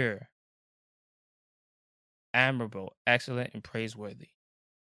 pure, admirable, excellent, and praiseworthy.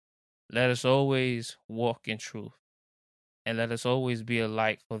 Let us always walk in truth, and let us always be a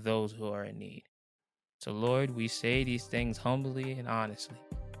light for those who are in need. So, Lord, we say these things humbly and honestly.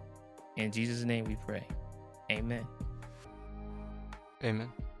 In Jesus' name we pray. Amen.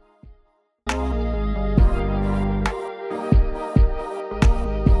 Amen.